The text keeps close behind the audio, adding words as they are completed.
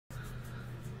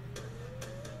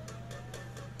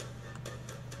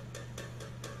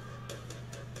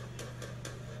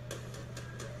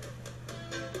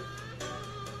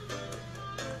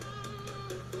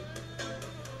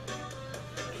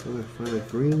Until I find a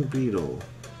green beetle.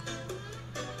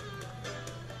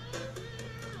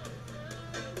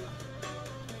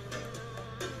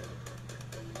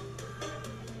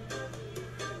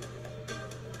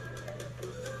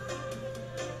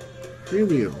 Green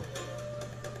beetle.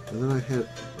 And then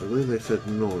I believe they said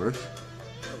north.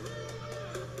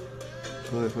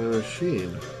 Until I find a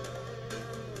machine.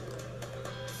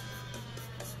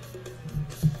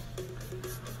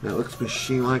 That looks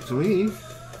machine-like to me.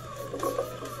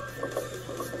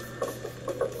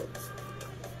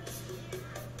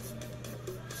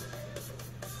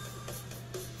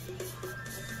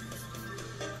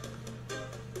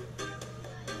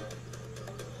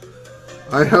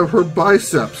 I have her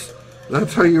biceps.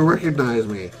 That's how you recognize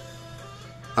me.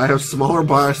 I have smaller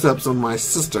biceps than my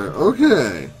sister.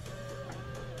 Okay.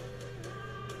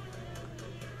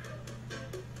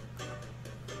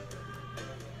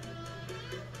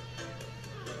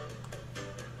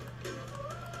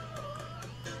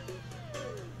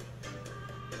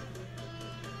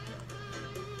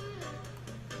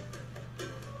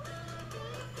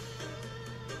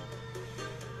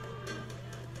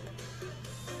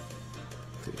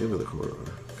 The end of the corridor.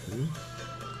 Okay.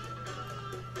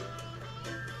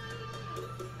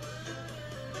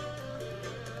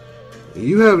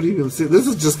 You haven't even seen. This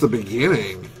is just the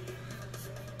beginning.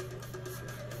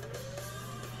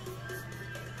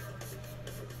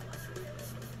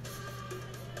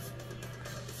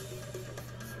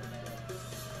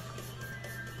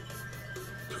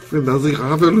 The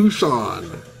revolution.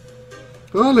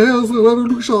 All hail the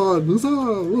revolution.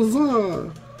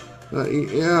 Huzzah!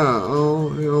 Yeah, all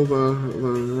hail the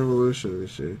revolution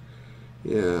issue.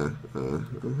 Yeah.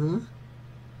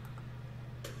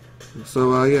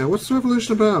 So, yeah, what's the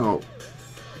revolution about?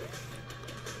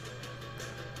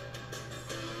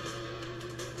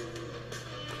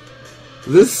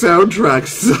 This soundtrack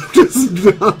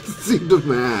does not seem to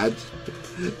match.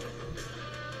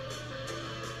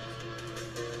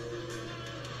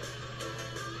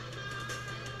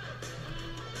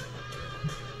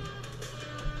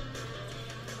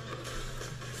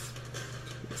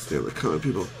 Stand the common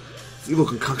people. This evil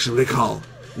concoction they call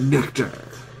nectar.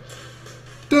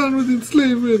 Done with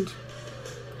enslavement.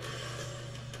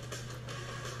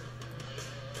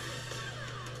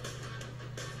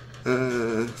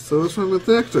 So what's wrong with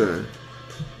nectar?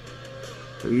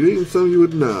 Have you eaten some, you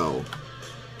would know.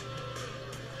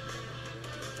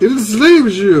 It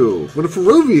enslaves you when a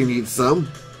Ferovian eats some,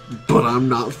 but I'm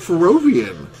not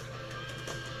Ferovian.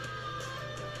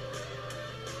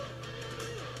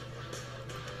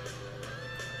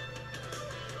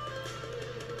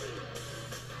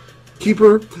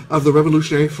 Keeper of the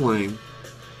revolutionary flame.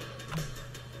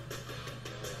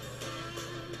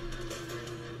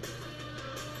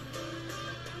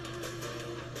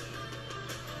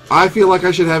 I feel like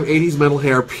I should have 80s metal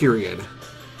hair, period.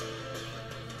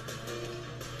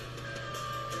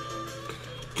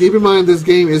 Keep in mind this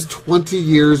game is 20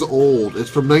 years old.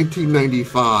 It's from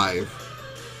 1995.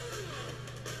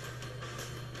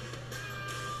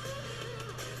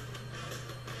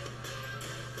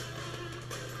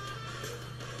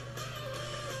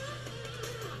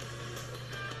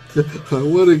 I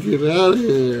want to get out of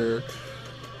here.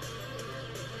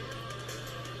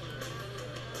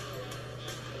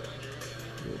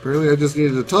 Apparently I just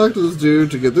needed to talk to this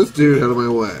dude to get this dude out of my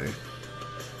way.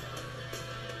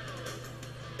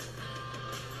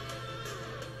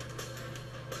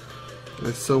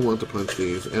 I so want to punch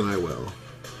these, and I will.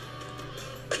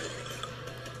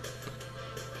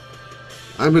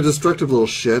 I'm a destructive little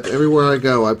shit. Everywhere I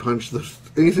go, I punch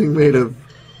anything made of...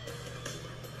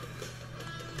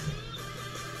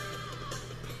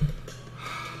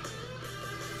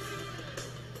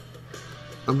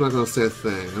 I'm not going to say a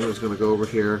thing. I'm just going to go over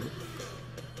here.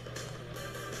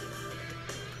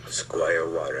 Squire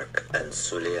Warrick and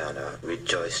Sulianna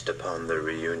rejoiced upon their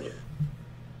reunion,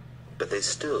 but they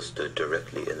still stood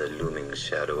directly in the looming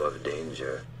shadow of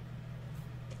danger.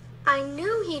 I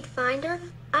knew he'd find her.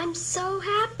 I'm so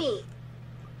happy.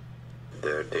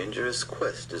 Their dangerous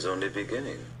quest is only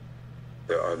beginning.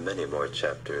 There are many more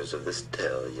chapters of this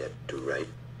tale yet to write.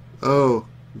 Oh,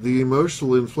 the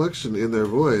emotional inflection in their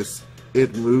voice.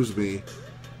 It moves me.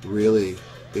 Really,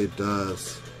 it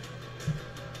does.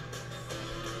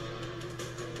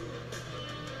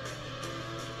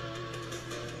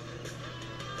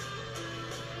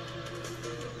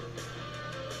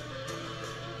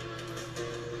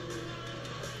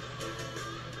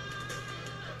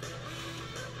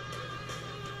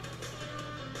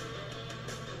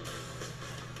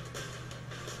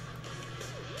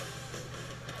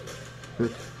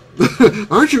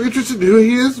 Aren't you interested in who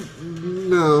he is?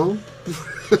 No.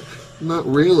 Not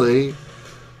really.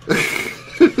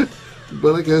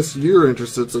 But I guess you're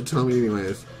interested, so tell me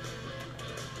anyways.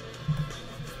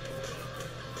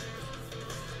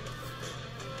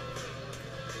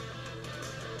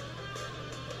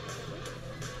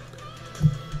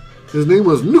 His name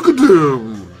was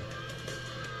Nukadoom.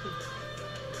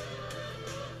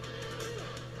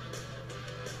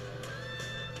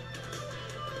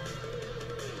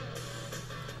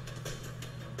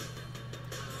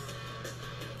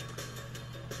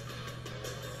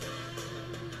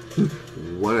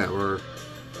 Whatever.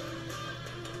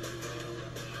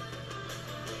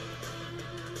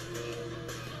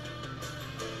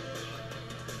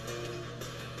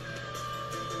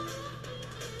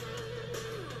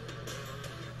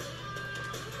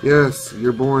 Yes,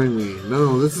 you're boring me.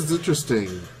 No, this is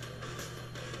interesting.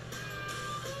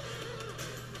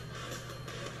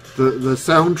 The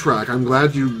soundtrack. I'm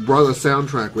glad you brought a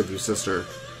soundtrack with you, sister.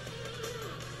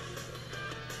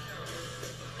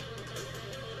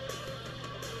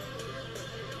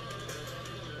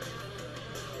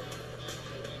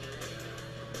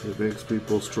 It makes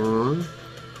people strong.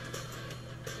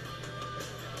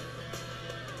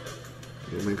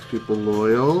 It makes people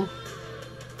loyal.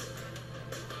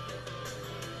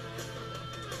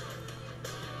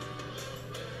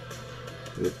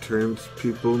 It turns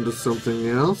people into something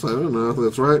else. I don't know if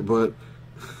that's right, but...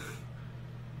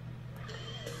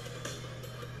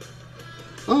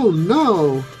 Oh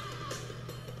no!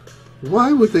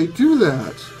 Why would they do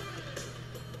that?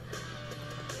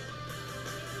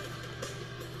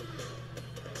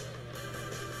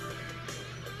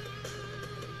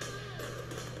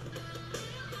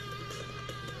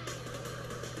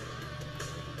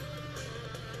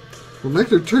 Will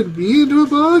Nectar turn me into a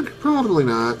bug? Probably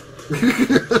not.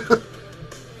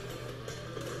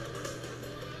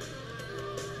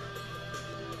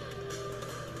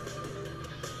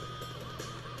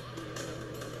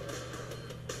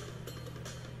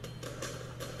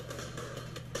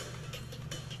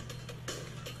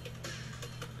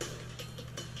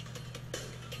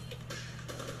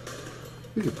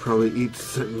 We could probably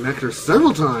eat nectar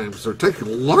several times, or take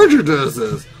larger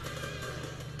doses,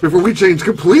 before we change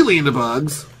completely into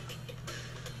bugs.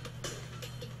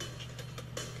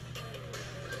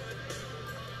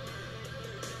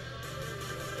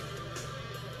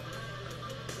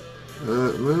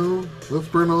 Well, let's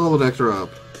burn all the nectar up.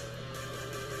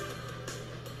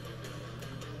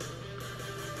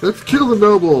 Let's kill the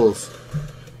nobles!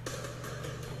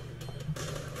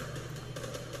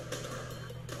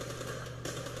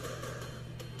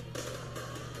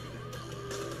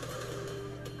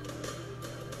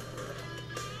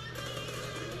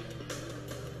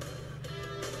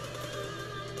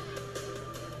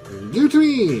 Give it to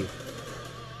me!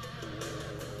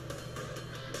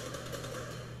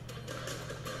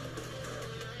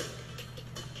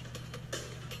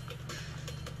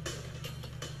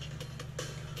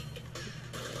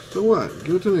 So what?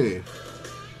 Give it to me.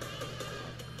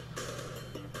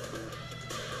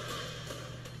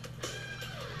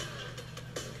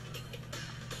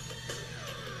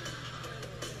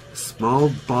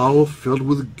 Small bottle filled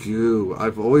with goo.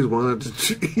 I've always wanted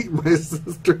to eat my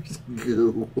sister's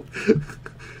goo.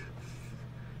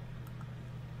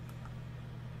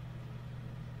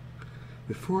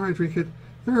 Before I drink it,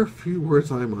 there are a few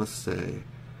words I must say.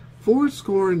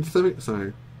 70.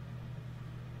 Sorry.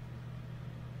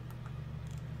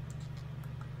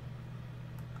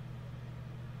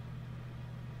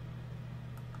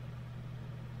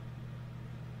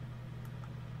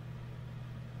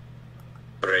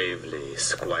 Bravely,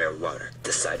 Squire Warrick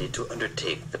decided to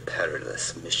undertake the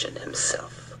perilous mission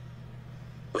himself.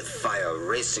 With fire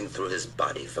racing through his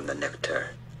body from the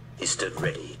nectar, he stood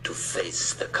ready to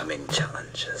face the coming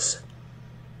challenges.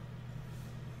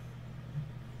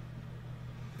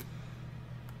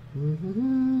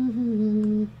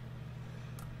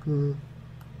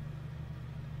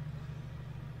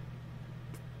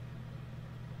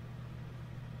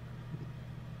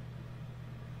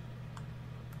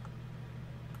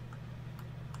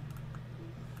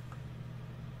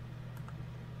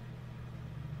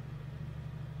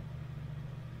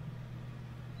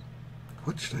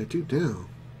 What should I do now?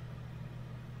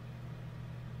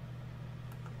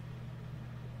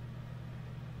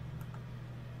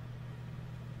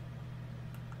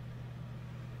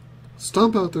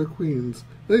 Stomp out their queens.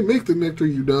 They make the nectar,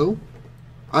 you know.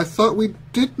 I thought we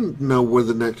didn't know where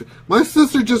the nectar... My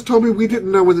sister just told me we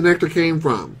didn't know where the nectar came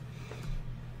from.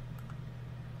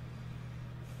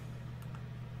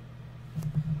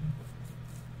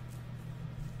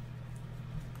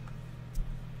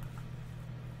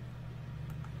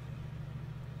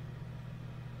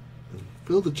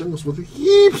 Fill the jungles with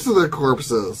heaps of their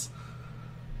corpses.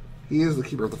 He is the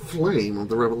keeper of the flame of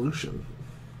the revolution.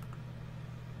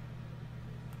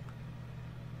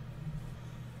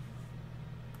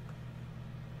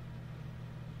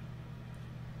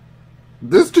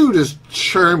 This dude is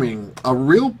charming. A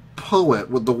real poet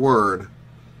with the word.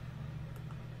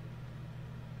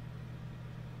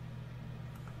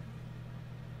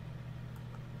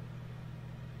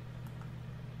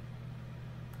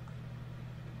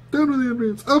 Down with the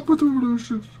Indians, up with the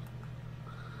revolution.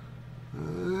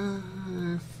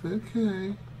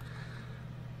 Okay.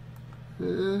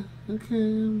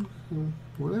 Okay.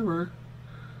 Whatever.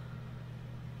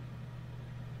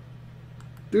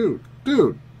 Dude.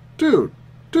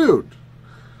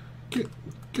 Get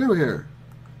over here.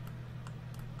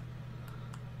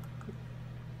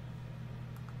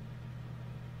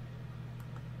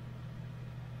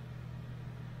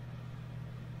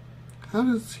 How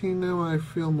does he know I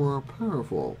feel more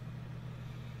powerful?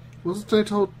 Wasn't I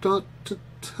told not to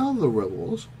tell the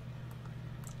rebels?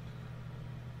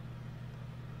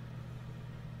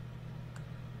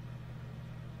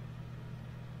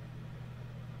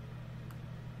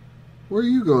 Where are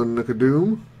you going,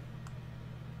 Nickadoom?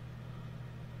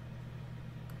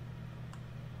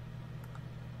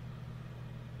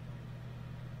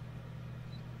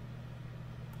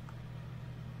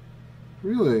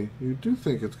 Really? You do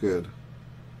think it's good?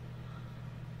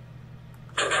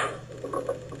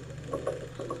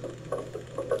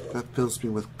 That fills me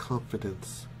with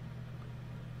confidence.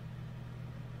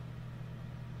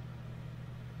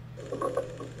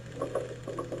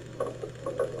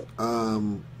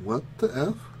 What the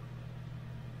F?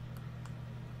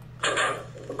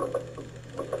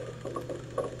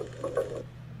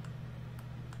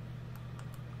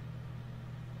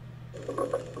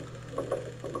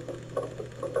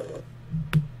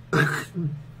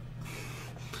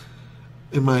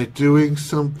 Am I doing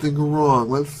something wrong?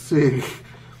 Let's see.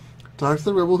 Talk to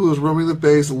the rebel who is roaming the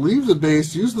base. Leave the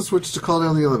base. Use the switch to call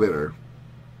down the elevator.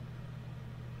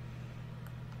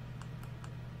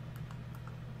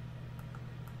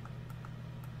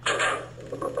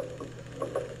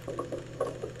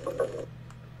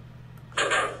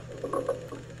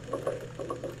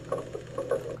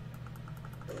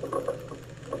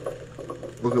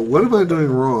 Okay, what am I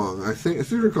doing wrong? I seem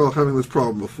to recall having this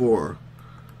problem before.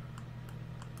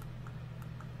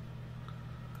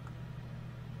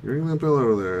 You ring that bell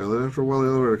over there, and then after a while the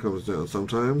elevator comes down.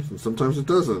 Sometimes, and sometimes it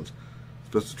doesn't. It's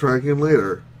best to try again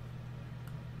later.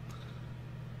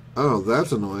 Oh,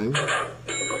 that's annoying.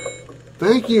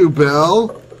 Thank you,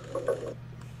 Bell!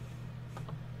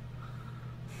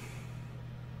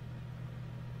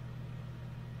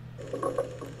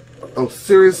 Oh,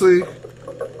 seriously?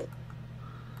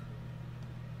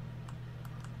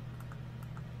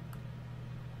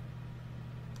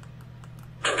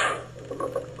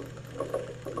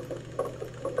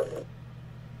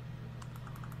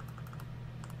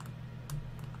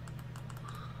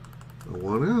 I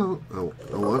want out.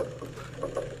 I want...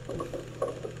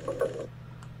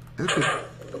 Epic.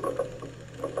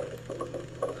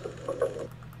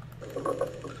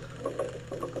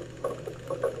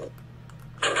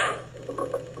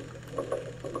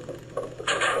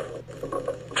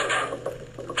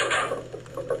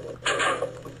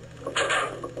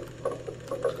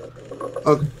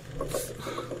 Okay.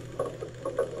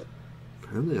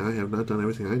 Apparently I have not done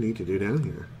everything I need to do down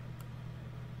here.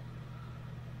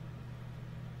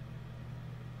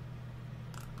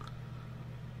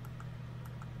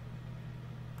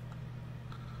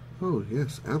 Oh,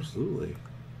 yes, absolutely.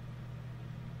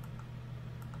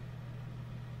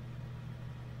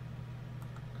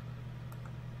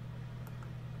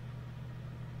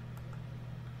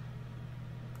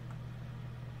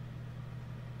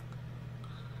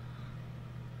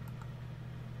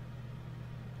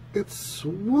 It's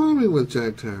swarming with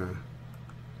Jagtara.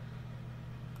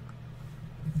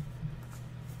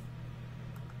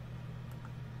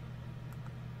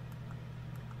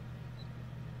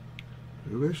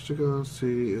 I wish to go and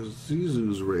see if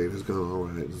Zizu's raid has gone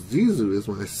alright. Zizu is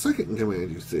my second in command,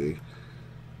 you see.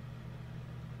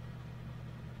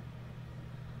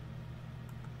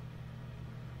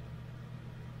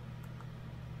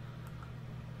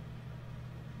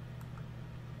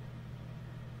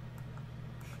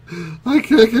 I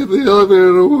can't get the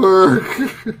elevator to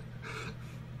work.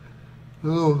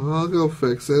 Oh, I'll go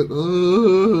fix it.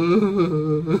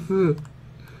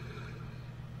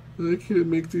 I can't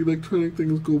make the electronic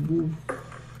things go boom.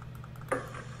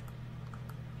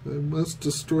 I must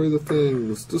destroy the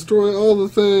things. Destroy all the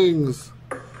things!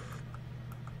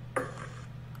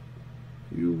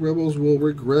 You rebels will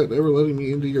regret never letting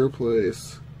me into your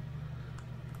place.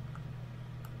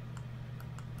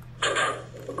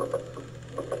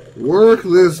 Work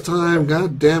this time,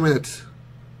 god damn it.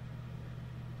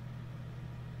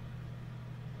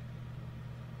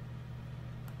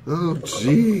 Oh,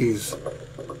 jeez.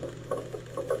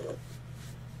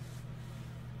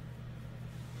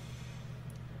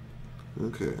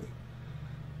 Okay.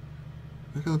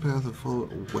 Back on the path and follow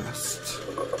it west.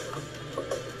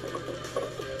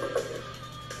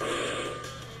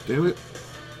 Damn it.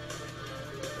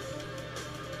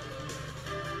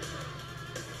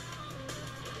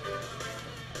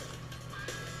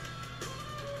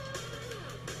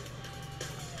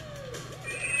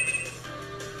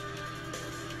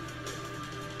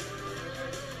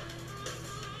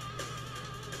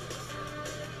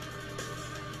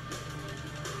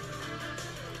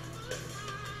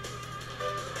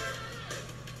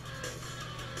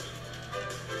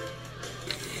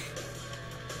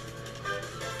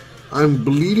 I'm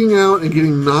bleeding out and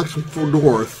getting knocked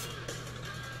north.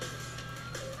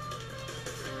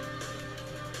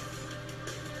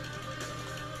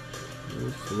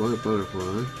 That's the white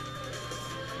butterfly.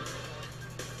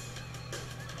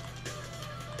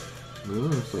 No,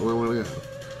 that's not where I want to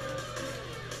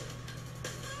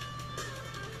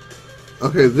go.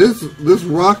 Okay, this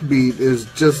rock beat is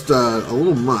just a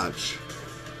little much.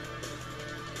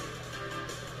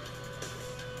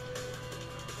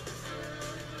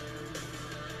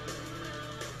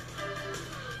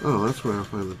 Oh, that's where I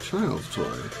find the child's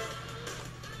toy.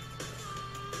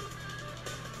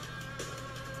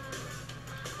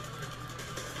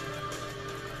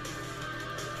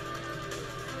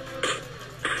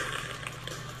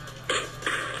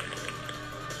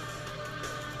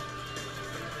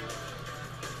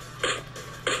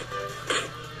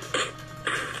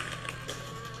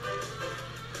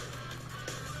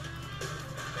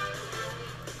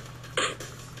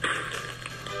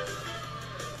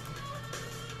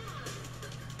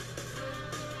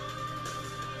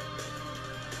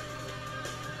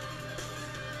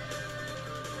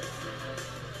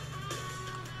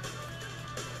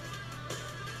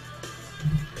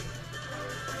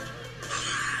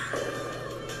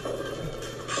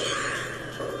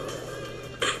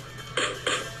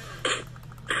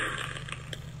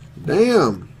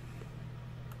 Damn.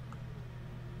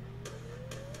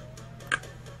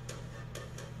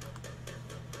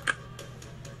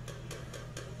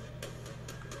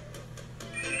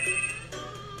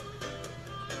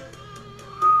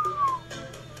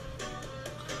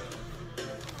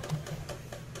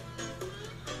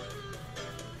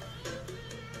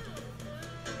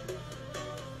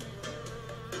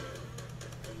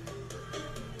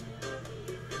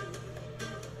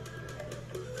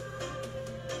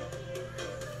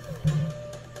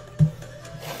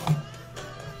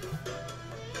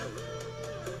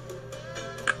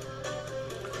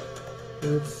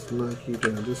 Let's knock you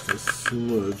down just a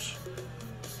smudge.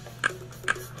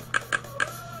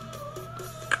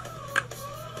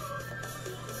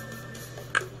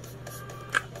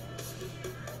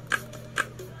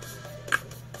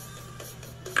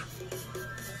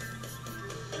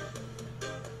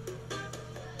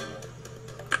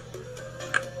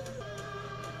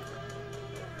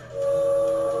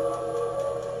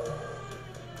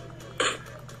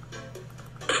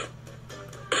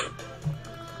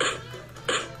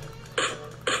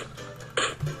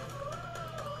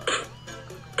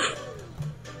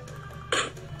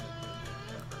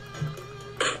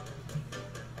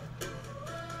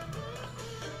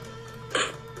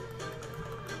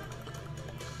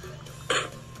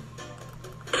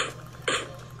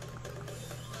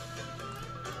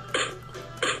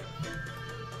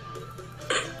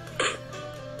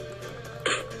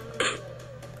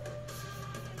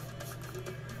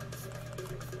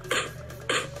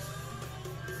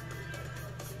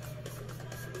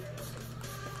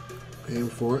 Aim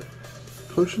for it.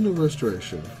 Potion of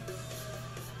Restoration.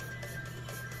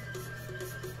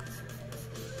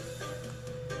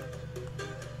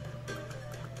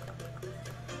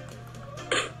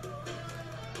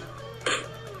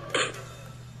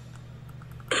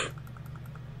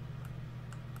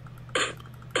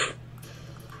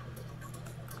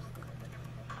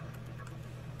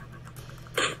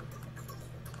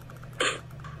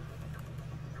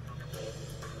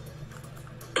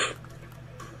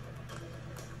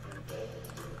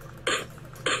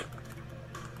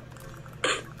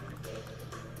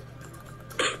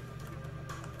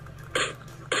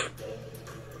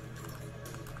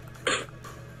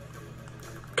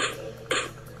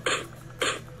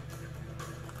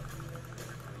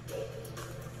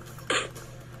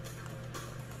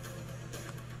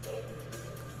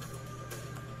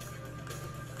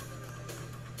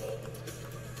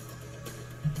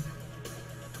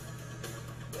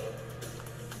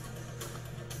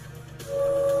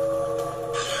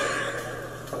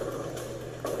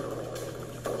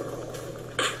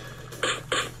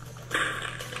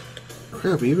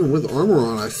 Crap, even with armor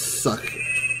on, I suck.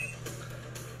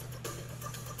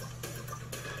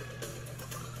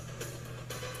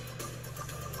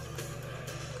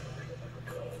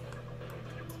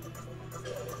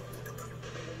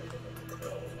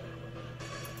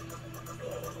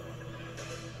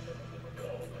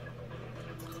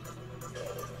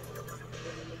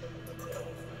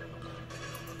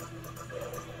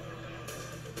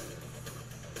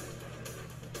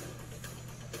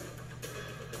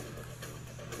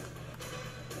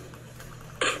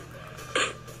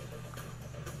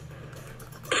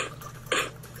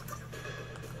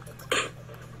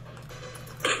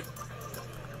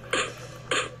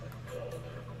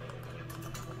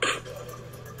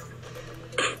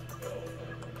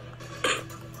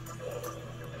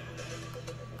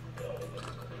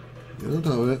 Get on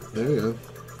top of it. There you go.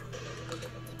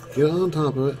 Get on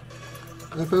top of it.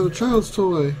 I found a child's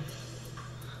toy.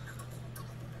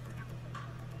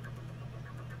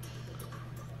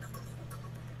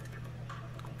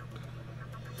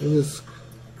 In this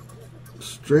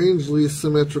strangely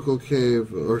symmetrical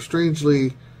cave, or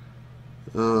strangely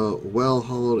well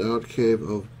hollowed out cave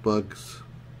of bugs.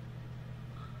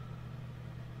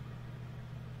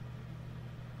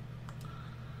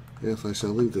 Yes, I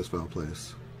shall leave this foul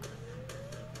place.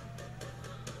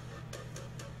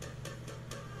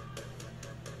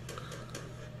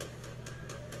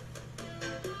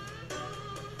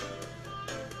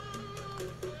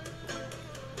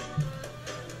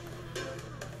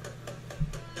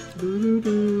 Do,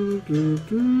 do, do,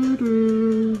 do,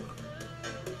 do.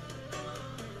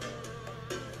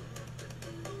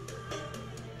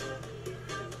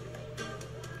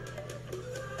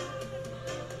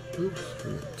 Oops,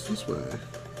 it's this way.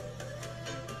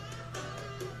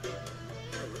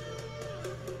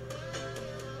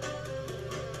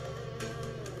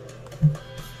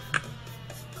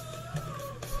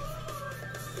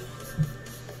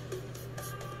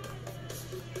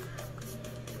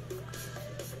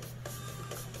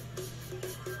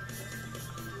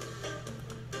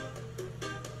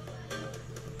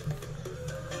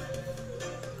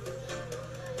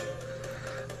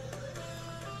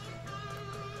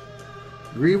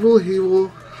 Revel Hevel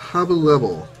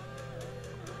Habalebel.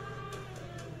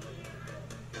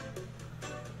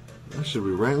 I should be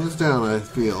writing this down, I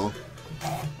feel.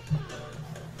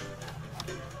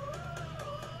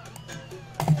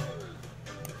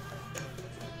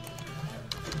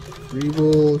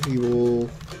 Revel Hevel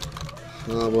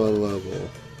Habalebel.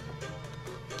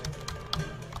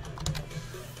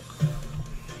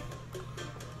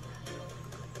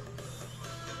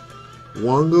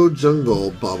 Wongo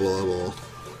Jungle Bobble.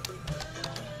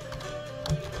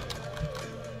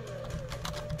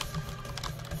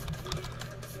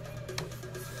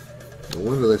 No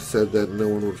wonder they said that no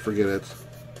one would forget it.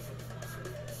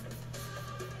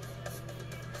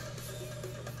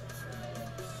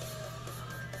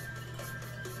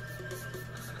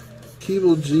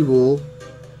 Keeble Jeeble.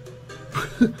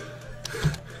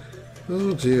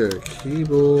 Oh dear.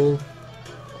 Keeble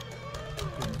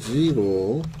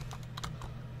Jeeble.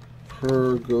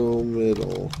 Pergo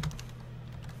Middle.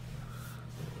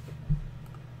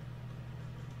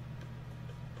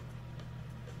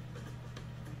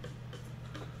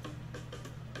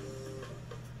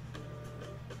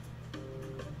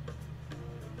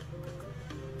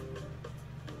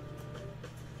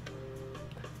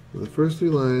 In the first 3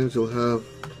 lines, you'll have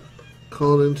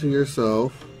called into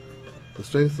yourself the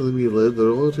strength of the Mulid, the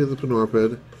loyalty of the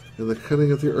Penorpid, and the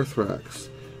cunning of the Earthrax.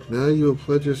 Now you will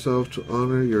pledge yourself to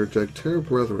honor your Jagter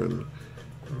brethren.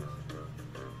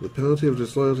 The penalty of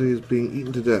disloyalty is being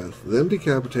eaten to death, then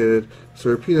decapitated,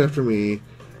 so repeat after me.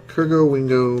 Kurgo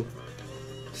Wingo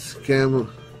Scams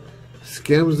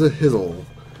the Hizzle.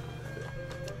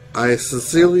 I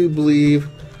sincerely believe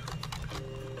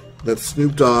that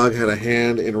Snoop Dogg had a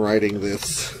hand in writing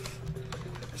this.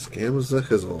 Scams the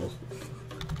Hizzle.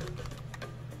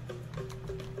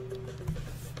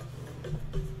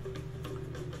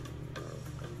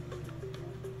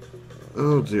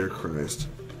 Oh dear Christ.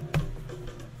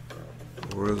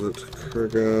 Or is it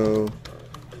Kurgo?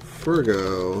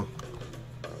 Furgo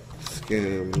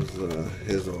Scams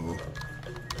Hizzle.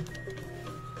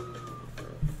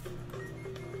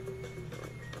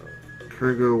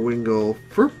 Kurgo Wingle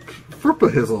Furpa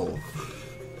Hizzle.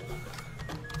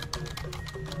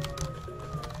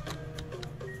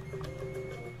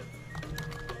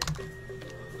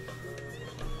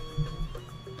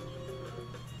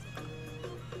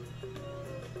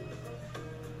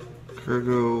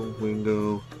 Kurgo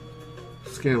Wingo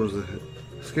Scams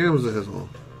the Hizzle.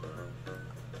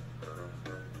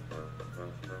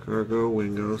 Kurgo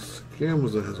Wingo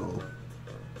Scams the Hizzle.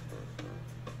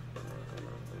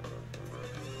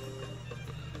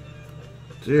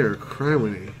 Dear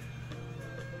criminy.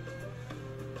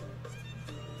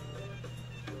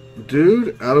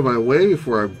 Dude, out of my way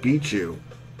before I beat you.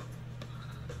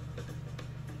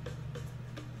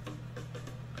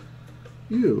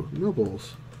 You,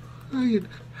 Nubbles. How you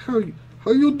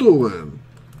doing?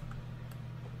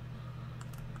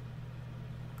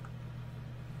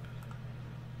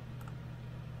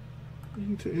 You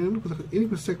need to end without any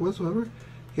mistake whatsoever?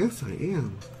 Yes, I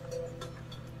am.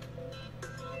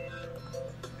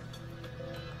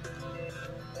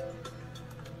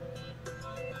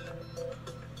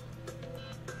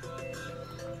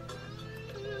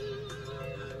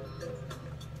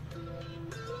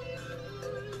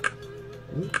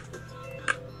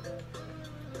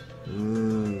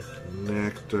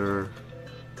 Nectar.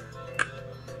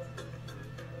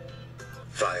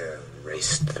 Fire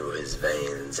raced through his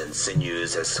veins and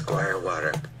sinews as Squire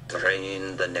Warrick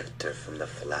drained the nectar from the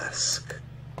flask.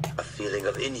 A feeling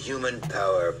of inhuman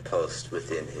power pulsed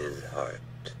within his heart.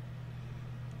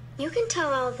 You can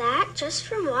tell all that just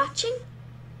from watching?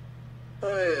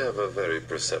 I have a very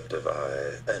perceptive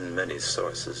eye and many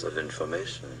sources of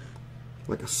information.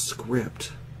 Like a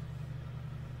script.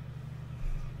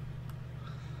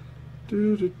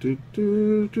 Do do do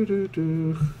do do do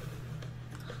do.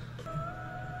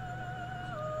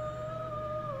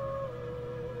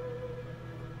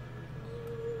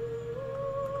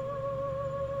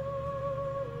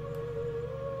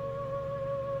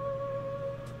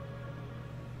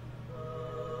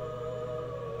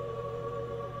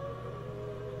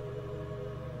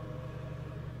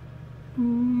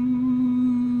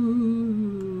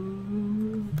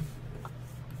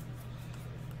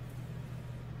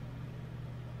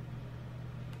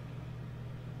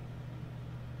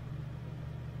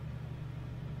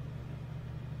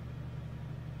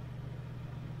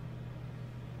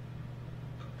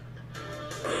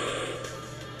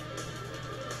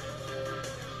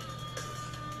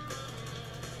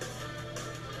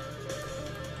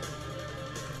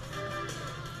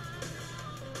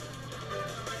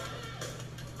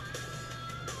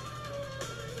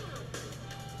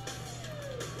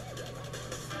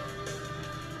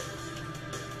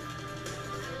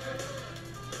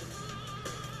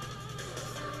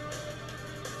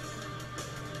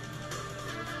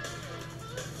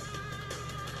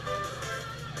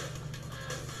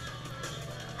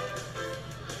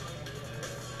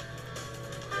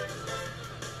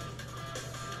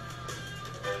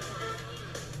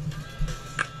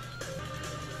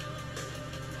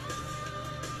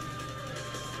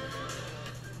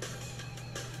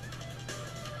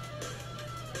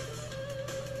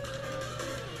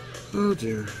 Oh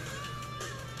dear.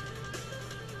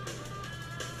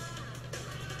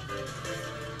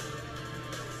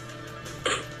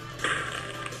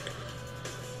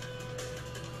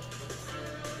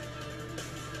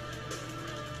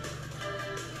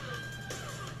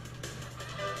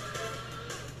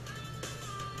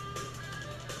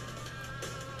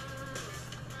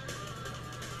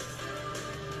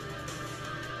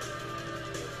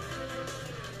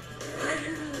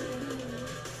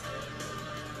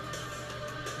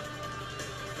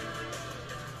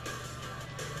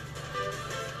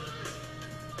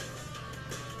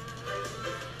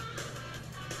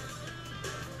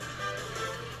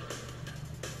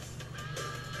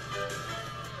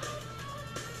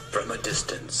 From a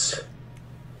distance.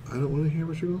 I don't want to hear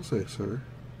what you're going to say, sir.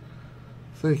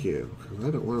 Thank you, because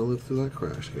I don't want to live through that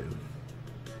crash again.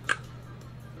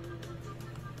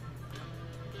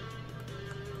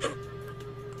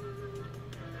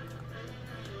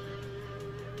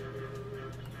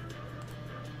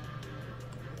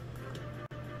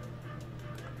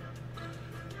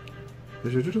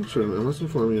 As your dutiful servant, I must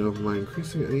inform you of my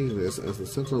increasing uneasiness as the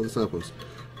sentinel of this outpost.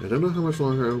 I don't know how much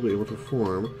longer I will be able to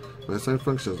perform my assigned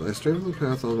functions. I strayed from the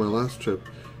path on my last trip,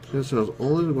 and it was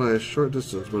only by a short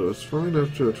distance, but it was far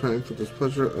enough to attract the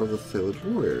displeasure of the Salage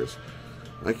warriors.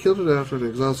 I killed it after an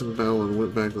exhausting battle and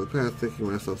went back to the path,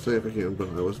 thinking myself safe again, but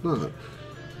I was not.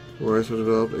 Warriors have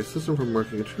developed a system for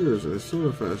marking intruders in a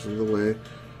similar fashion to the way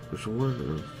which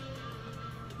warriors.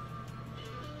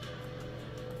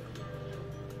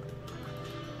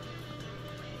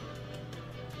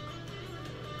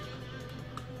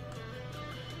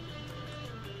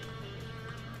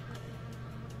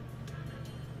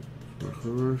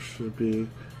 Whoever should be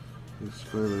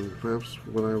inspired, and perhaps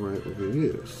what I write will be of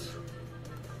use.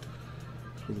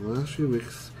 For the last few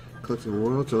weeks, collecting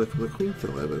royal jelly from the Queen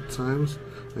Fillet. At times,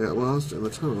 I got lost in the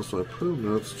tunnel, so I put up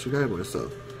notes to guide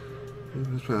myself.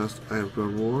 In the past, I have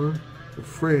grown more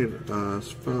afraid.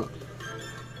 The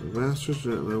masters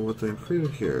don't know what they've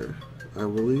created here. I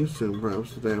will leave soon,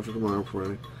 perhaps the day after tomorrow,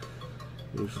 for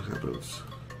Usually happens.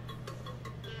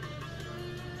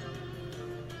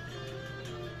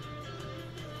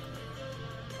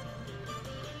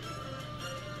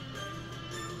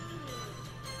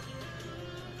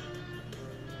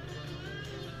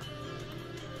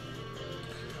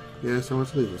 Yes, I want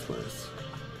to leave this place.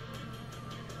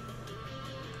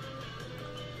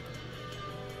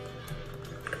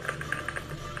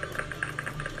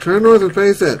 Turn north and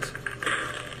face it.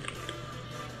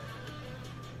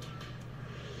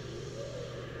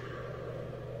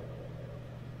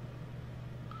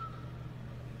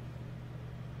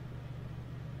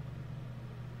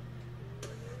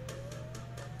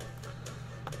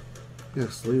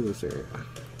 Yes, leave this area.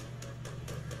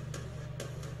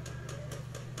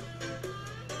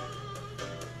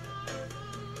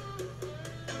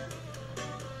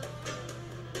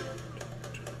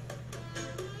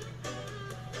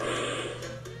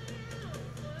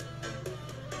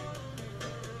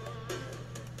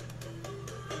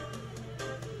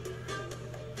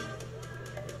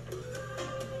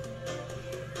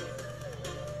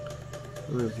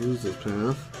 Let's use this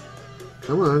path.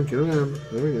 Come on, get around.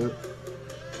 There we go.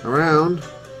 Around.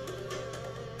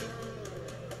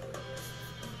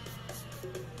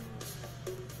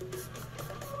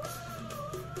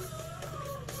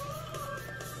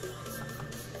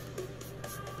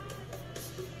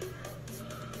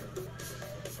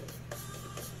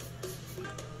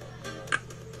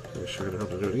 Make sure I don't have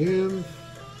to do it again.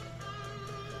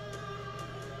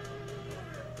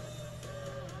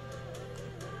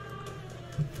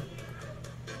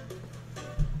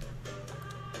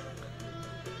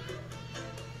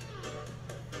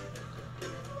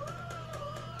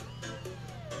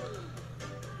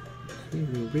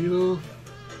 Beetle.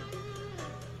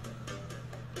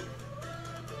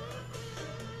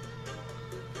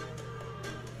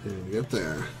 And get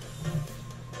there.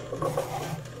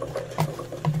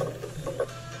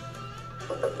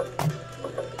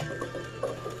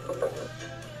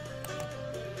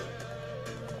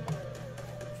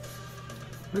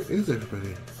 Where is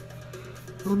everybody?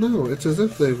 Oh no, it's as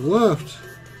if they've left.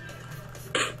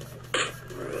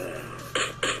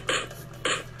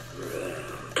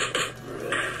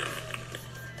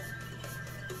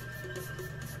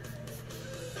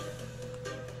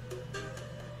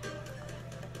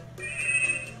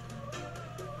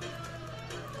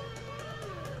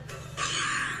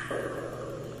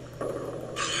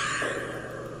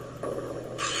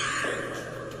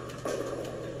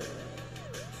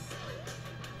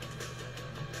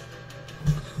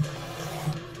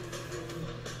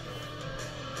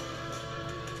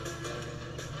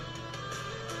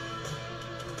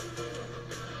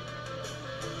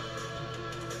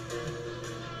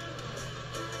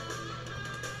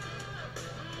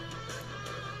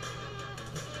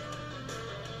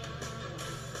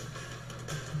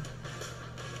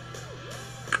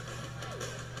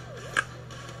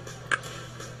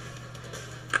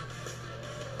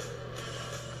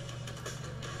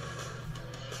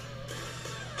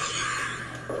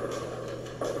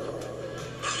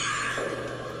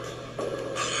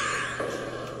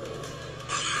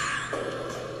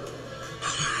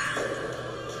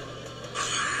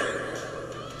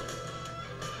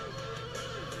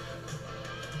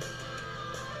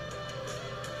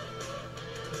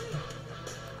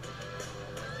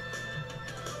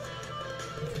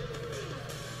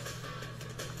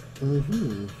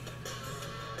 Mm-hmm.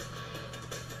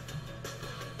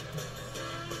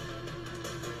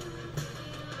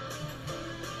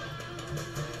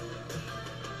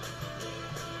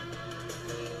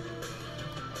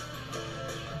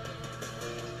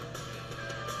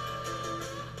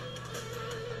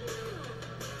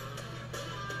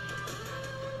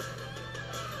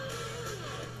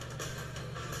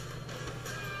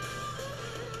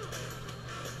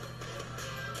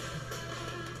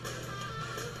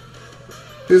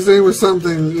 His name was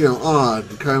something, you know, odd.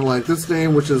 Kind of like this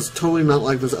name, which is totally not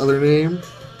like this other name.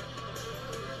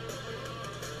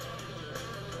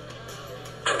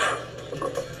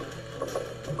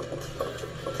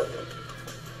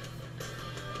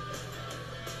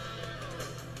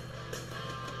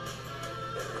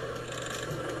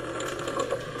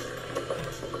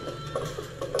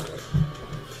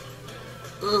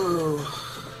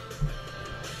 Oh.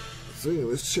 Sitting in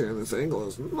this chair in this angle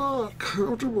is not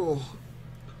comfortable.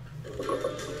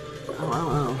 Ow, ow,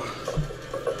 ow.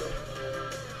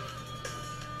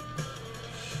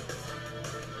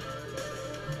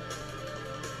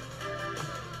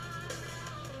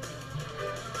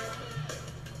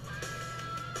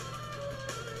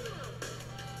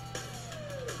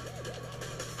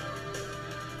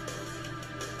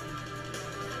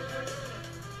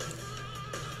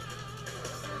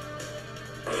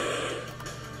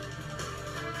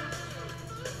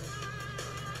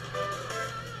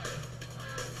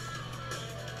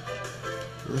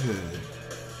 Okay.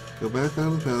 Go back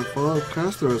on the path, follow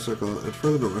past the red circle, and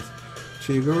further north,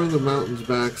 till you go around the mountain's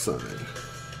backside.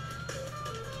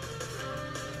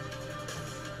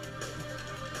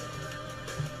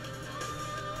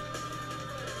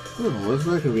 Oh,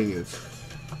 isn't that convenient?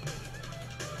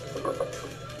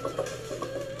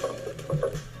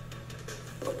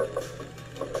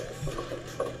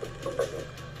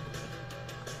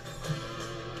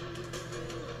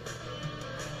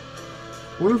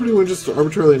 I wonder if anyone just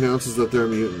arbitrarily announces that they're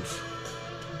mutants.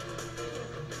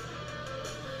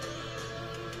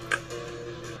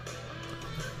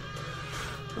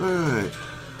 Alright.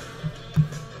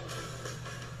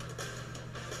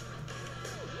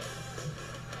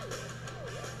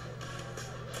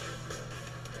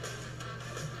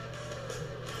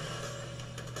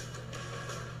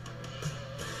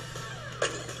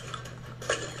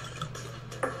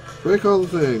 Break all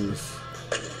the things.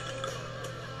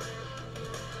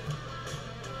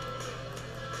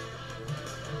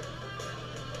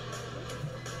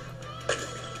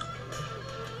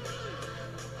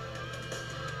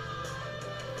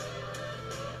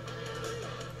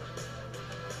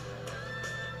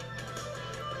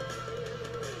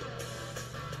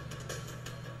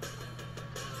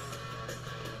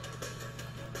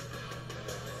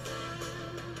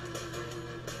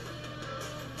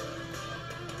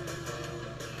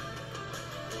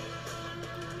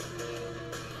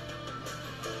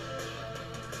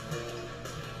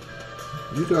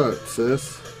 You got it,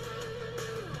 sis.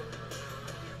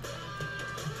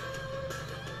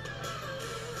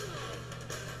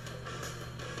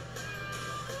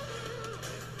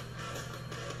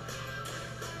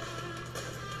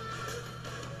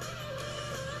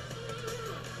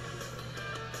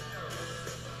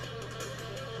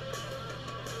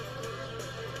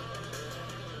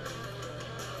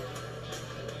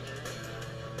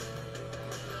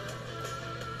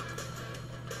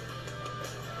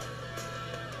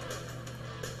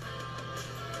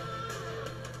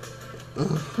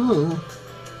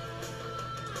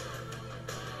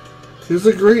 There's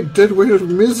a great dead weight of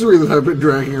misery that I've been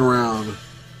dragging around.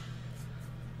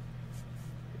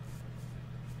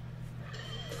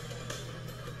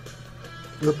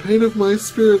 The pain of my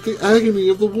spirit, the agony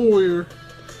of the warrior.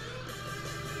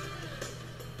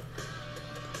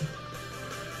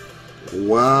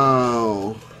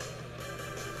 Wow.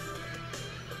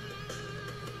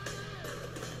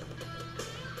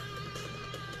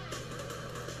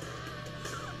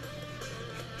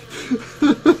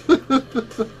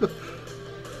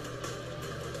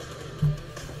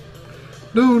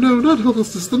 No, no, not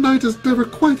hopelessness. The night is never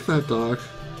quite that dark.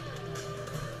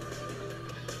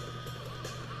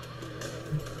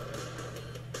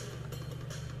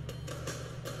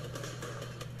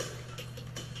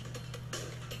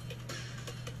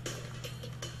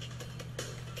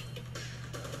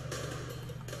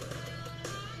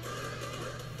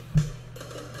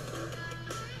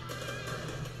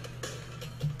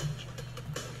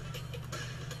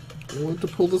 I want to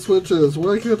pull the switches.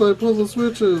 Why can't I pull the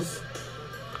switches?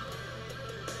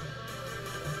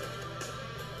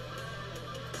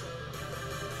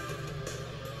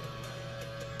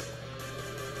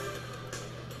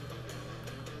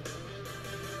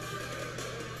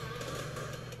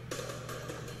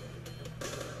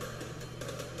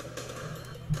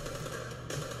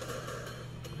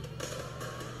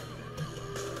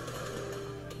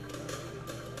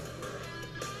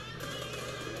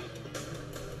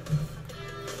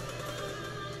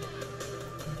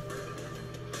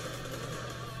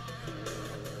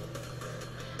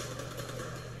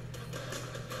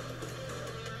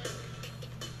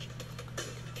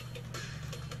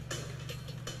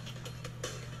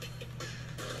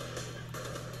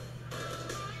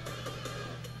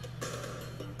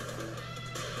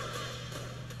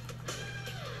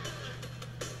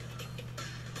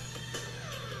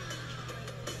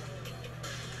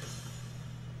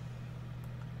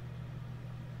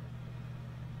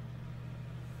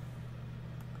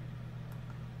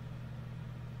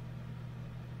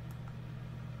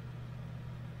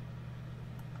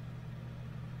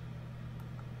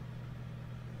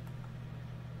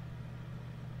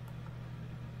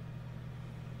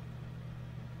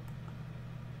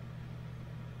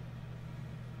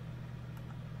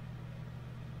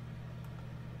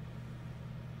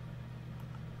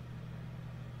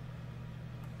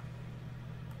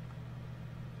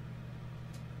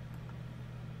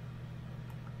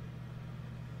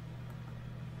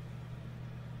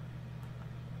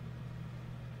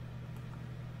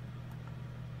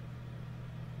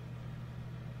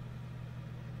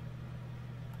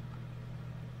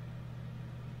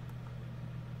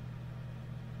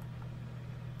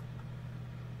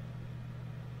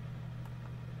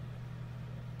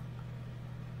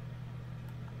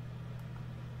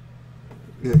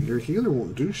 Yeah, your healer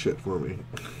won't do shit for me.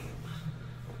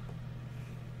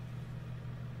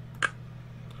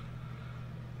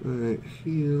 Alright,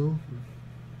 heal.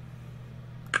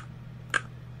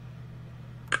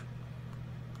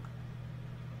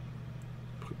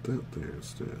 Put that there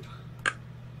instead.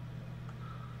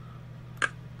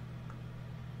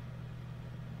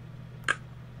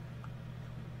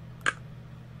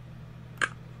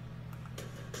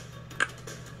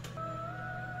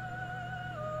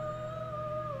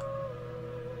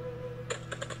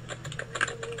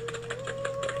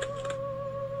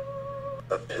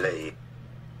 A play.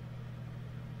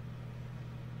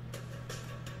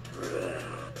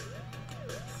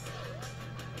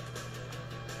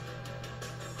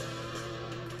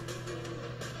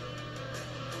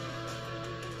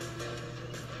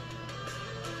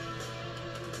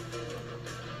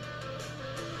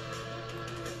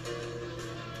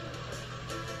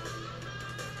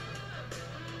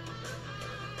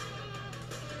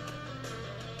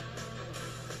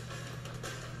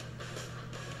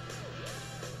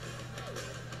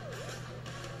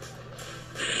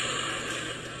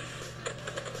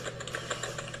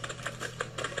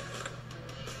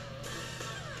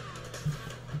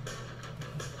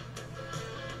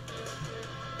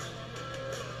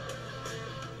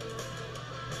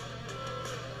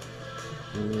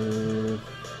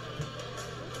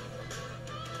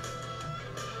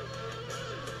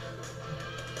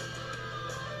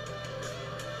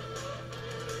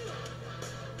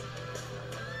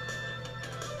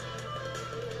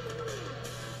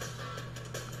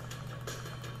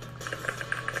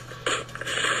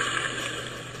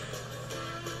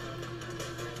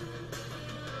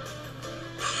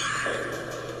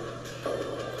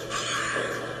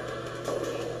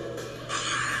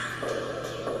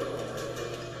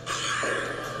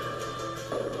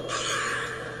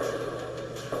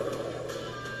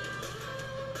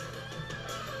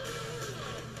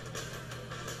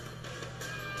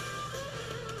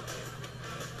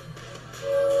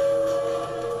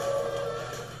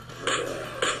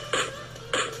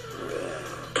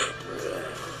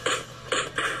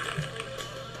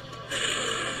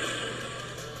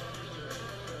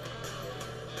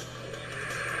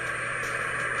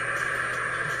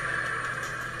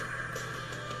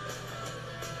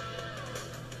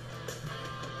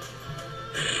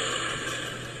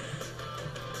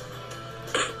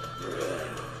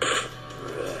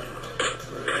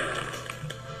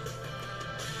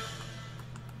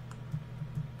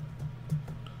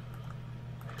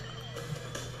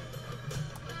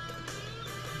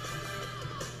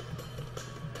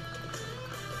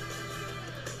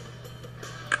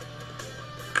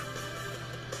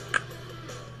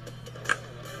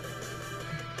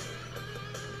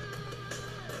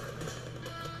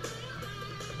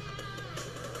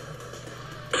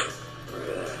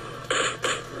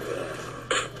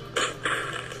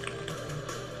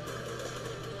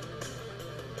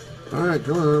 Alright,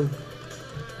 come on.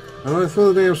 How do I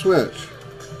throw the damn switch?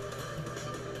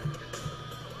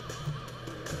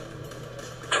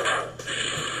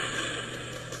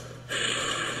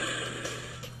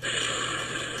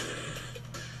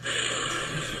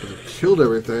 Killed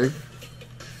everything.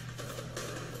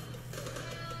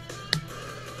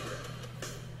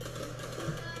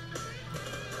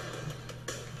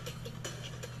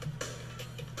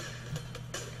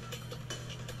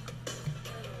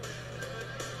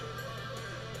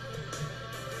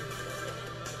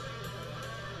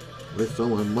 Waste all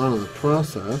my mana in the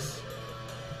process.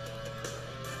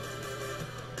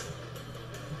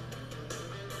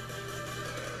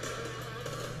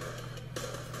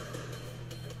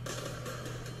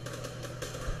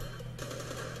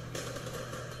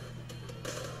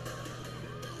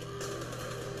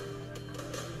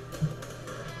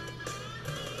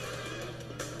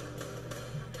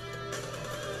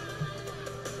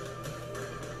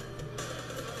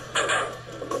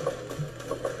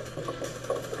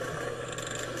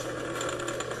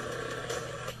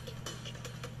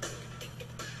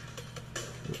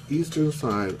 Eastern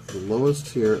side, the lowest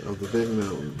tier of the big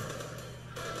mountain.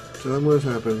 Tell them what has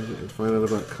happened and find out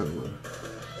about Cutler.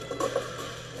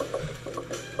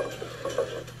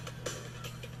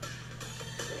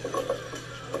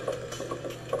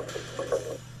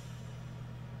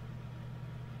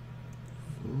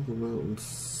 Follow the mountain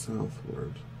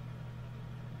southward.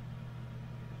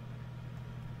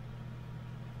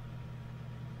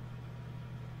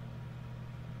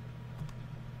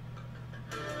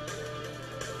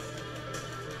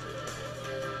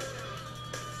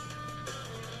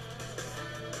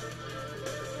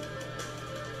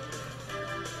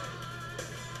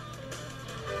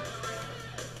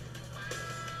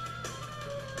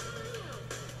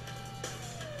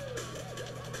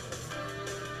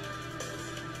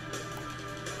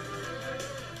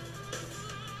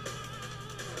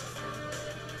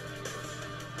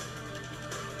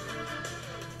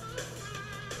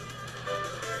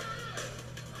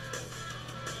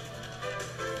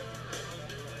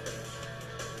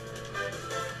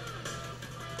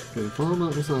 Okay, follow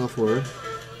mountain southward.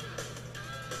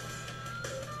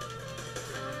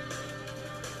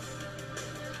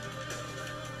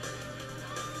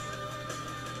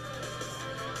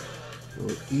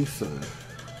 Oh, east side.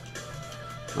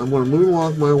 I'm going to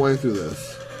moonwalk my way through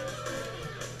this.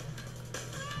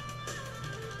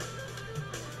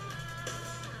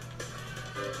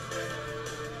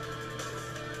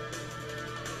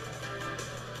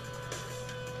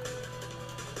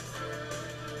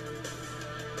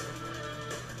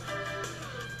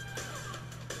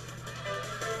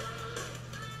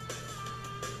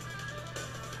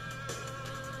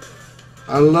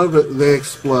 I love it. They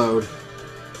explode.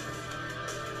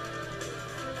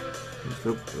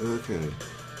 Okay. Okay.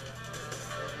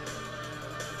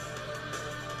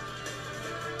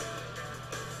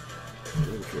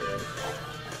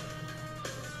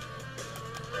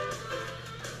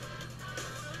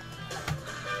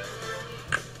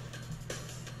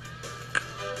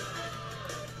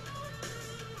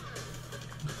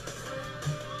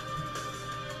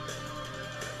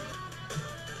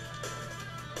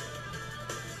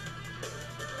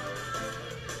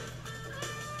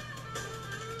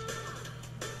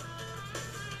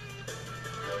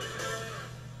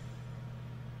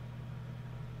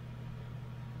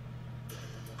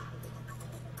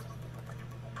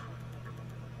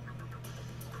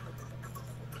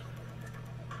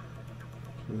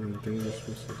 Dangerous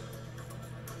misses.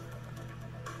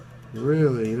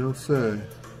 Really? You don't say.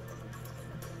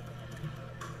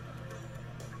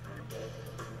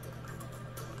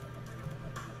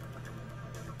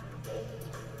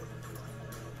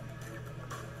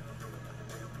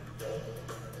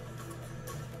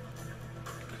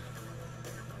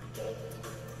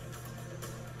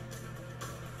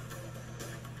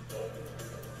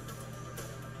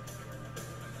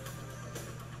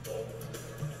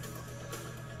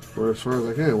 Or as far as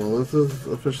I can. Well, this is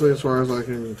officially as far as I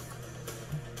can.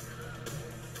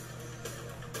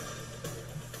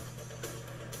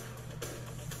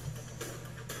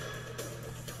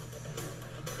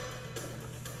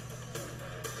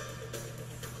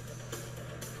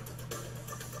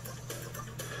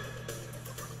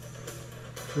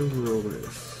 Here's a little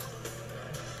base.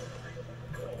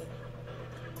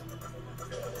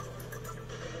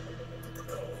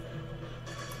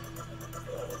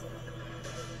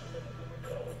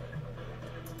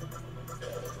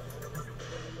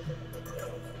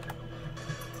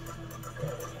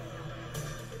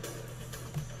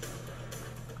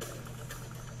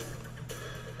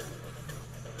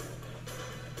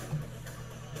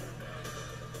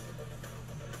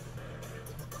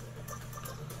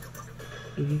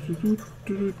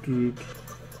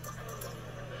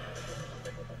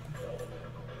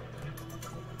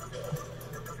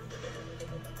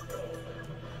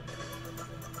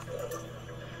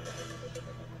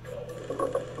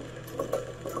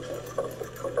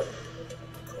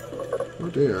 Oh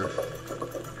dear.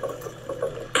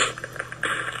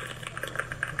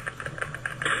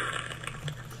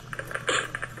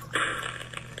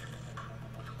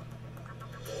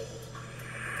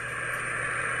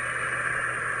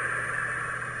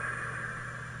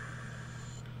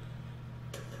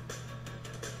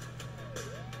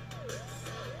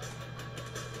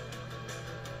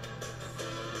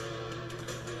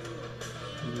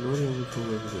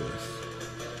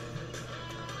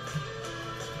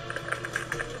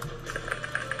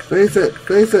 Face it!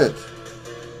 Face it!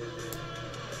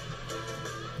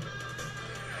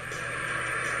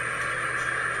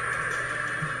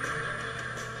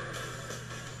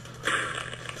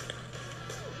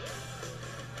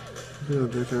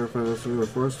 They're terrified us to the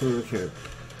forest of the kid.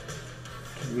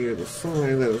 Near the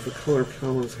sign that is the color of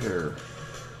Calvin's hair.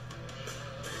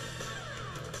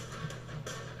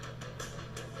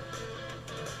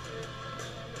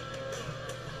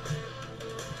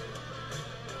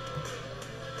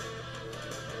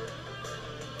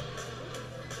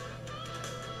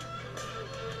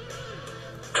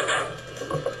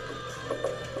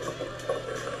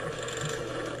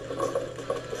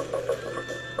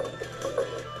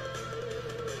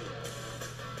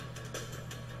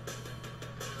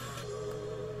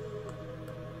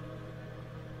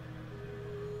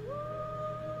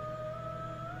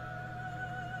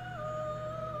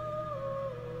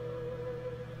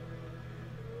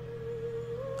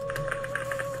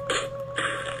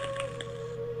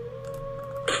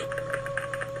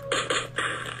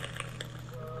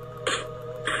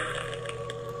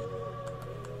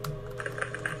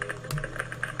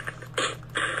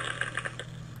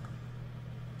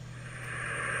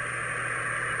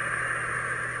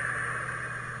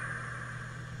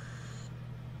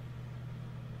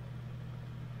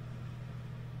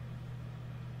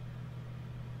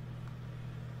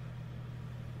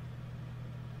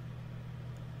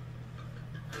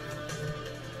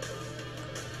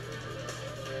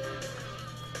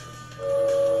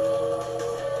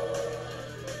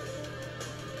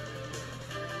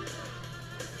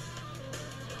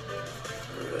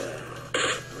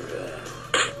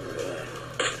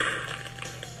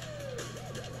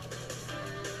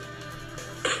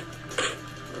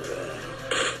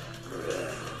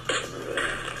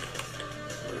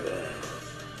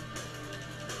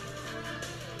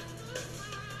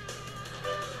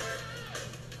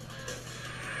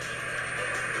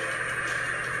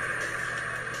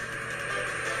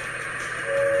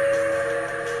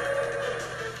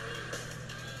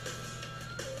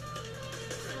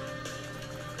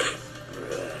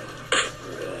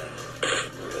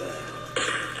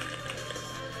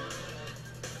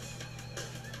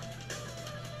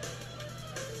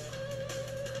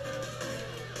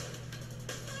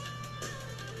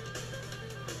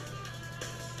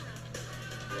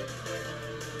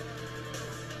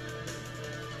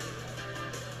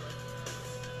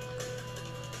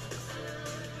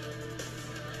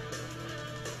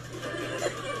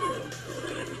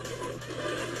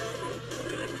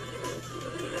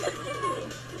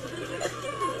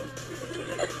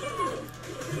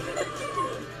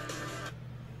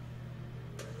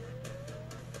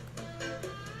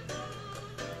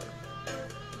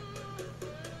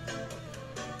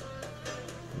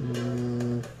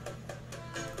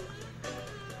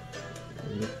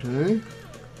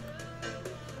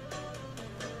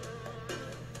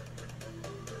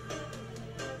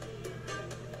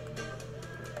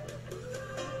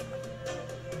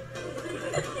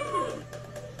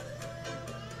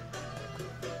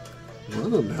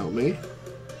 doesn't help me.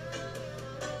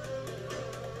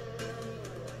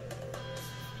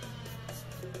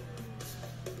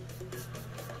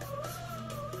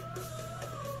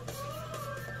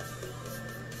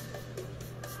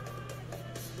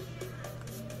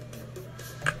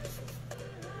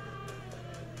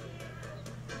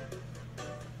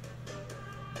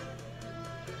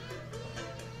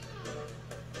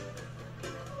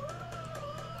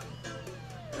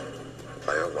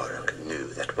 Squire Warrick knew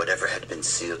that whatever had been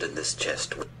sealed in this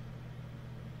chest would...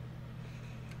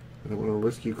 I don't want to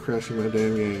risk you crashing my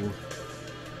damn game.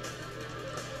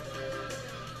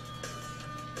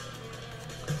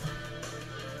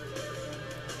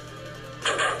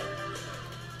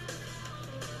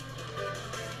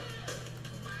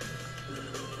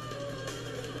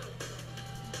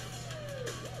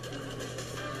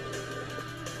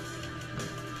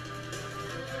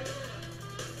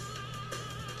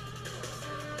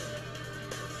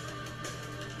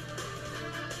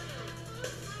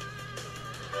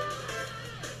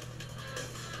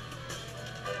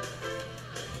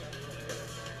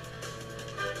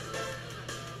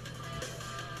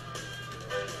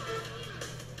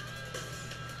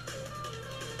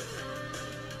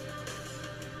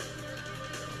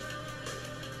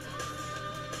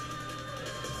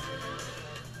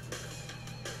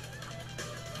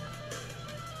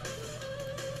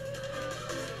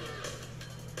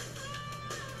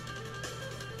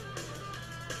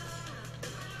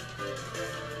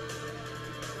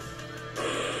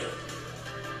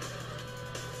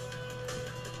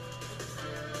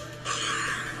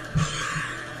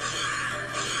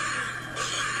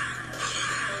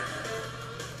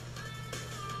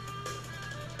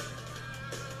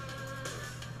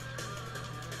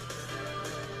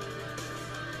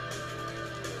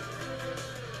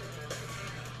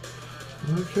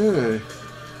 Okay.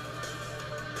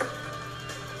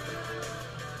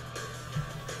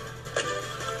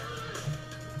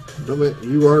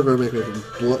 You are going to make me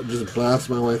just blast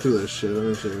my way through this shit,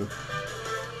 aren't you?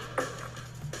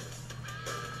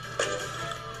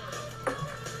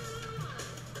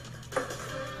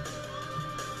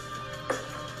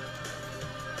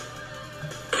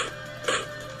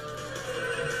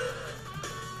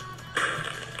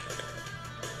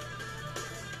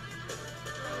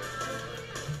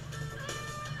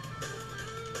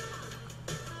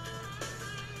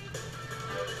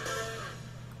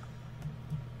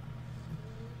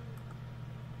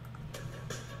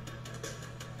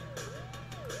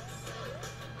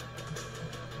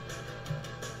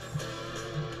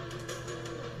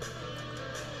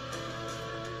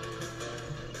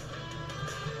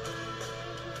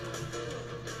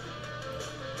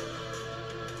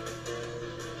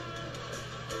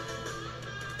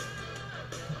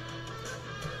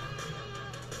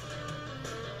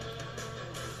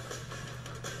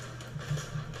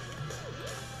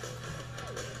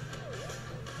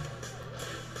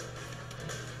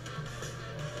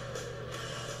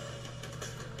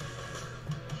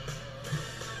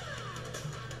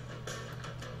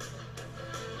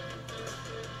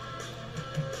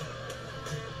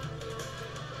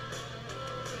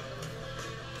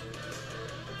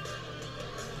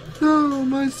 No,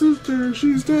 my sister,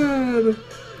 she's dead!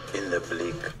 In the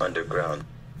bleak underground.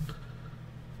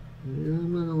 Yeah,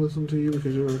 I'm not gonna listen to you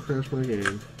because you're gonna crash my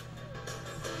game.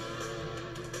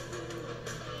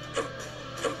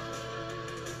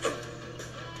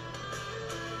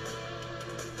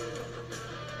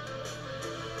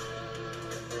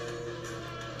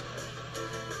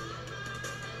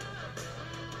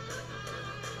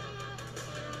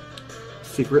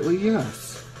 Secretly, yes.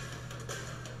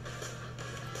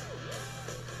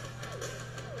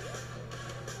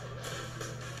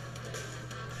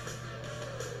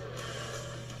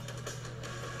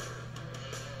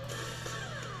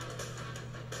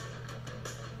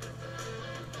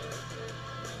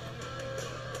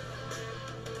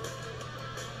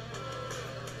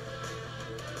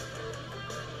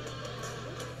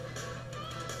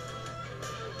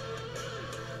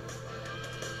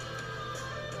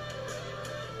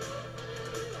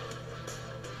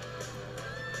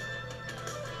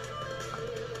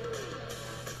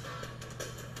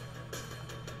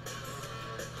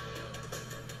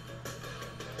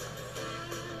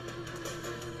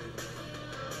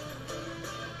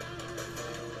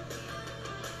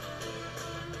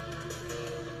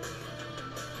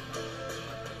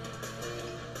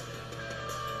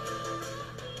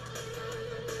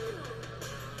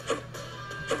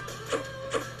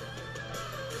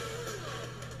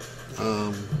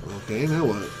 Okay, now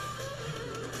what?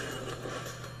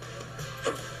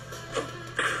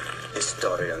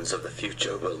 Historians of the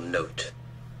future will note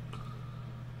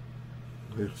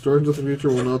The historians of the future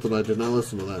will note that I did not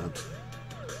listen to that.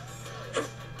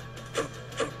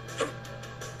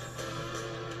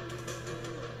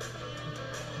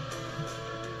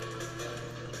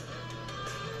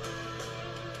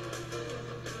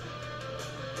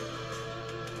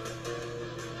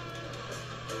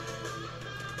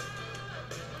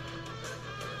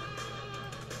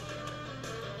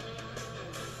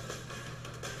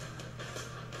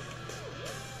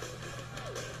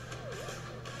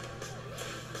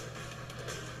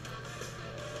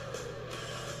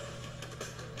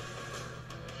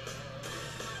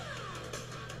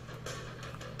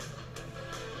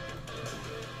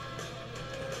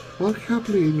 What's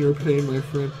happening in your pain, my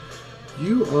friend?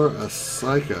 You are a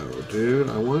psycho, dude.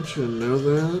 I want you to know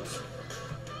that.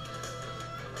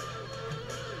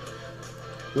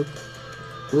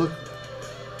 Look.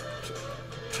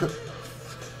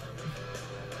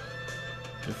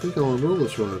 I think I'll enroll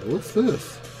this ride. What's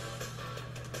this?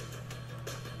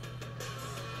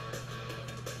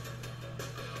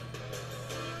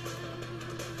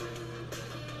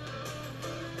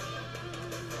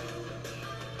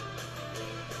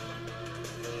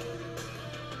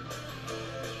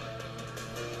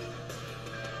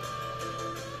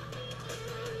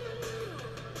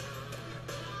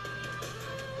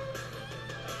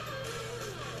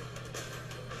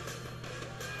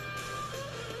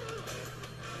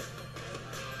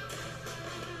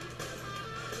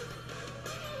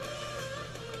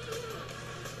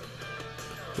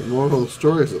 The moral of the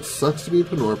story is it sucks to be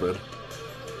Penorpid.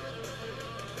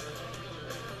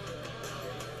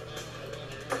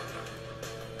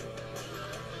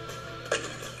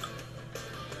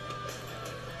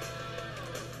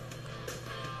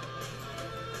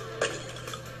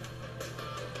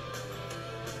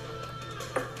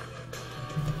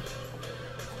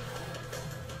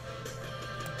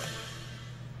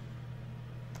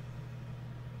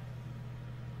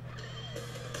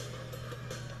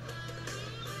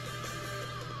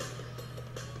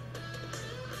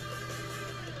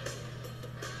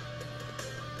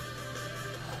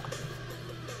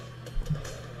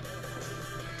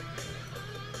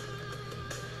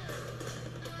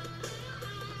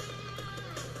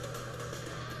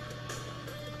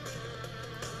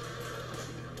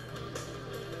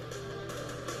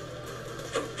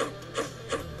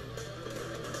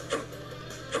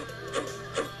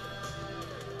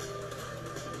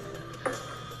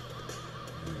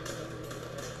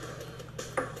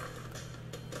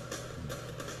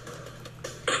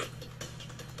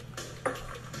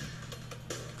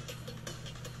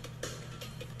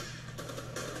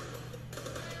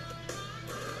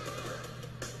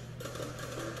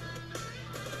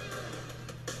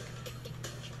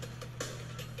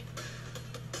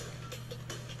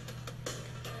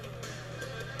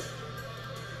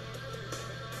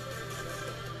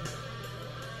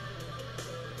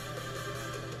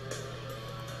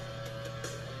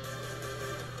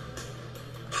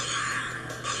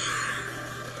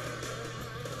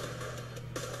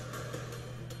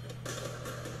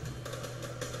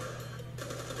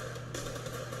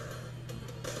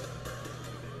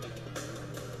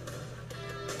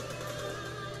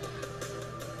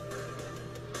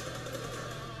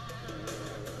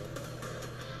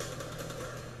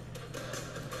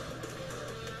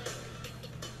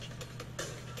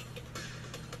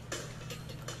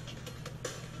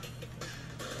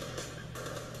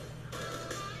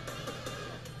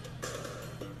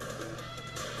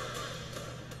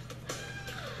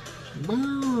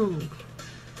 Wow.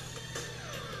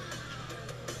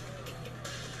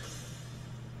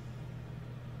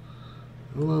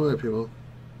 Hello, white people.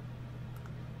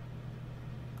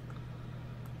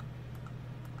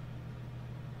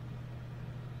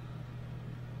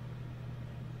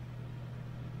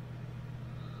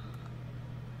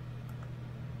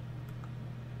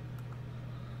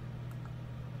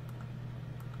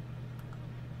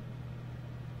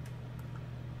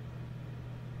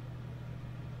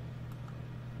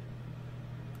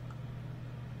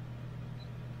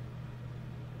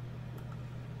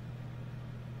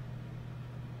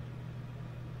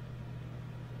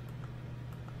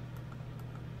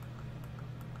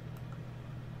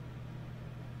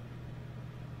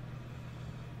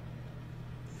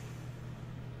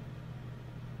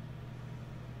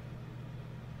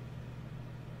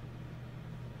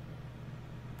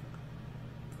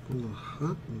 In the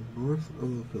hut north of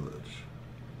the village.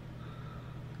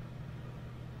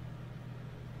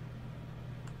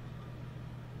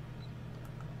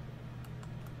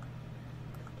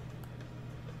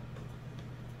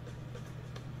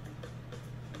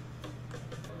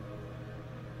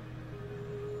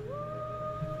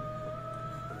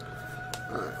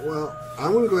 Alright. Well,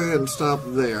 I'm going to go ahead and stop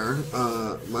there.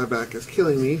 My back is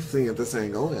killing me sitting at this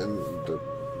angle, and the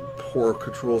poor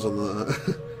controls on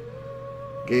the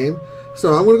game.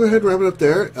 So I'm going to go ahead and wrap it up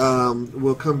there.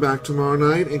 We'll come back tomorrow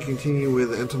night and continue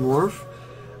with Entomorph.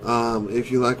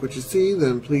 If you like what you see,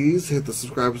 then please hit the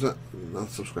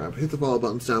hit the follow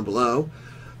buttons down below.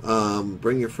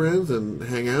 Bring your friends and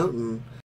hang out and